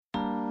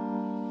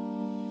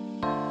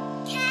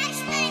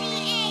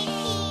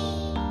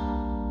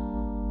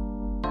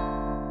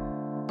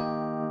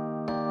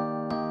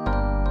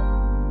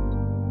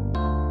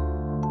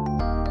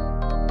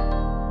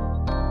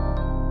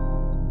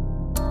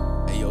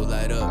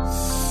right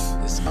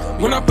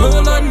up. When I pull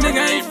up,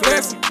 nigga ain't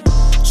flexing.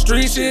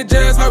 Street shit,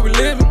 just how we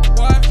living.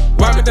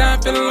 Wipe me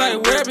down, feeling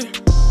like Webby.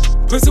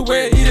 Pussy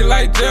wet, eat it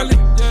like jelly.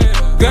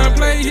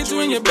 Gunplay hit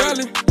you in your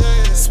belly.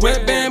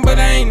 Sweatband, but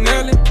I ain't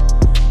Nelly.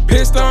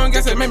 Pistol on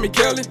gas that make me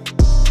kill it.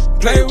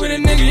 Play with a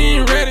nigga, you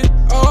ain't ready.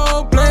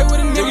 Oh, play with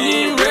a nigga,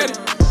 you ain't ready.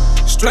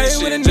 Play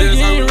with a nigga,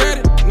 you ain't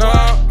ready. No,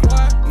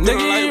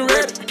 nigga, you ain't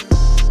ready.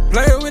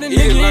 Play with a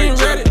nigga, you ain't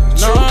ready.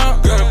 No,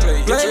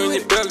 gunplay hit you in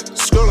your belly.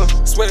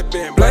 Skrila,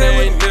 sweatband, but I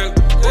ain't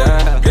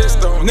Nelly.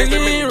 Pistol, nigga,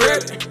 you ain't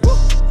ready.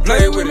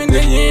 Play with me,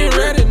 nigga, you ain't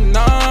ready.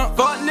 Nah.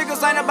 Fuck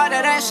niggas ain't about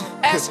that action.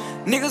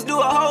 Niggas do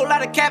a whole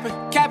lot of capping.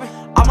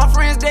 All my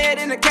friends dead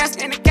in the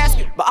casket.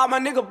 But all my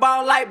niggas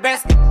ball like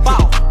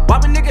basketball.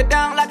 Wipe a nigga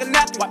down like a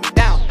napkin. Wipe me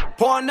down.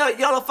 Pouring up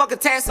yellow fucking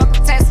tax. I'm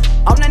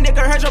that nigga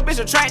heard your bitch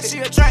attracted. She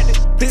attracted.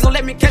 Please don't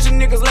let me catch you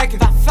niggas lacking.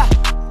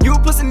 You a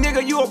pussy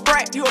nigga, you a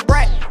brat.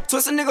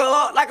 Twist a nigga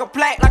up like a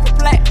plate.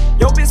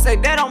 Yo bitch say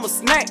that I'm a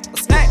snack.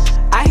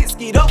 I hit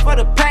Skeet up for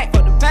the pack.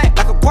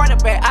 Like a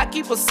quarterback, I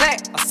keep a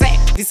sack.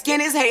 These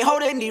skinnies hate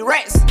holding these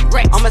rats.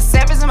 I'm a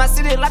savage in my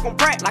city like I'm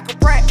Pratt.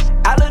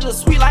 I live the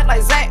sweet life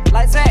like Zach.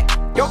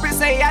 Yo bitch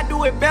say I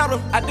do it better.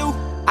 I do.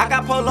 I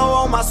got polo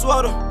on my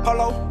sweater.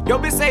 Yo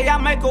bitch say I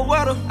make her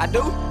wetter. I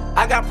do.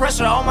 I got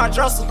pressure on my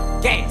dresser.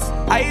 Gas.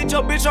 I hit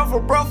your bitch up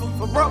for breakfast.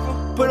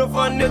 Put her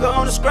for a nigga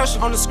on the scratcher.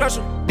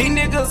 These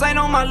niggas ain't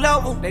on my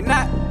level. They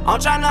not. I'm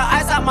tryna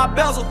ice out my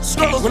bezel.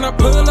 When I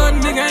pull up,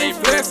 nigga ain't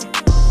flexing.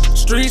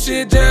 Street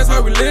shit, just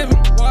how we living.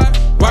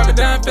 Wipe me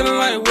down, feeling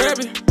like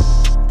Webby.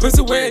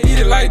 Pussy wet, eat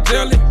it like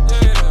jelly.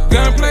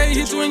 Gunplay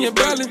hit you in your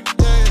belly.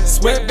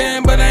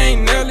 Sweatband, but I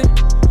ain't Nelly.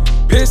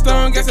 Pistol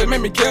on gas that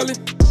make me kill it.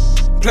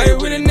 Play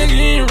with a nigga,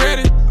 you ain't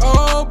ready.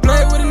 Oh,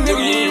 play with a nigga,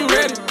 you ain't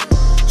ready.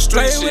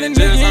 Play with a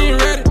nigga, you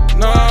ain't ready.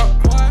 No,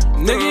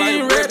 nigga, you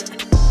ain't ready.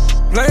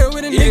 Play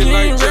with a nigga, you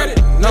ain't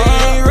ready. No,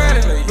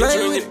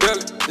 play with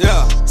it.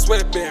 Yeah,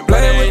 Sweatband,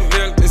 but I ain't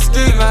Nelly. it's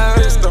Skeet, man.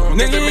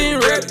 Nigga, you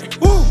ain't ready.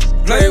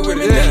 Play with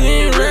a nigga, you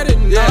ain't ready.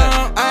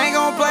 Yeah, I ain't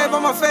gon' play by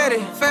my fatty.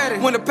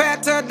 When the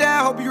pad turn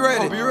down, hope you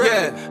ready.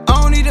 Yeah,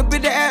 I don't need a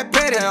bitch to act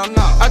petty.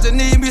 I just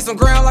need me some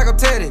ground like I'm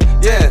Teddy.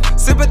 Yeah,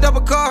 sip a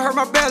double car, hurt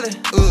my belly.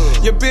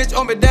 Your bitch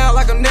on me down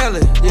like I'm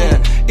Nelly.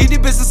 Yeah, eat these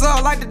bitches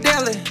all like the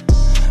deli.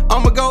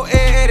 I'ma go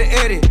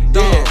Eddie.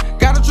 Yeah,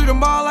 gotta treat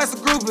them all like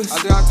some groupies.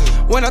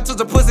 When I touch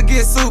the pussy,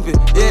 get soupy.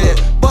 Yeah,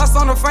 bust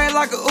on the frame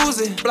like a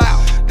Uzi.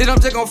 Then I'm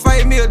just gon'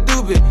 fade me a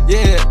doobie.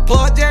 Yeah,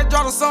 plug that,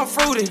 drop to something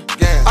fruity.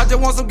 I just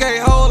want some gay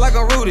hoe like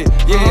a Rudy.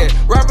 Yeah,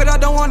 rap it, I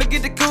don't wanna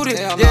get the cootie.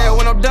 Yeah,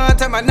 when I'm done,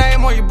 take my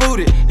name on your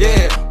booty.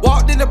 Yeah,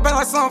 walked in the back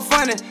like something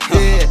funny.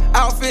 Yeah,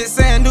 outfit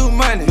saying new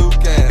money.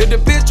 If the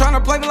bitch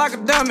tryna play me like a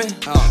dummy,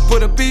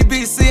 put a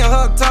BBC in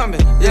her tummy.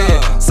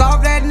 Yeah, saw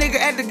that nigga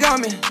at the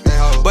gummy.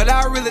 But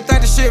I really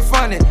think the shit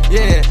funny.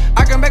 Yeah,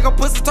 I can make a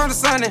pussy turn to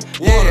sunny.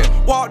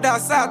 Yeah, walked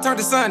outside, turn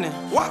to sunny.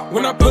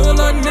 When I pull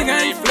up, nigga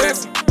ain't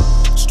flexing.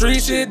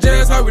 Street shit,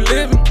 just how we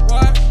living.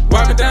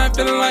 Wipe me down,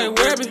 feeling like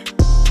Webby.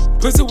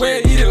 Pussy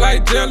wet, eat it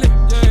like jelly.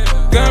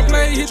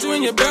 Gunplay hit you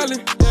in your belly.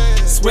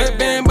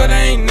 Sweatband, but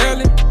I ain't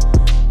Nelly.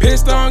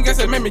 Pistol on gas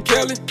that make me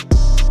kill it.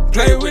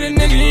 Play with a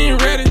nigga, you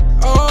ain't ready.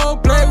 Oh,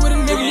 play with a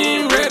nigga,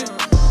 you ain't ready.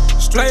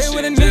 Play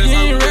with a nigga, you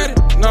ain't ready.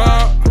 No,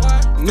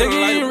 nigga,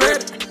 you ain't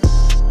ready.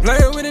 Play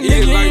with a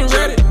nigga, you ain't ready.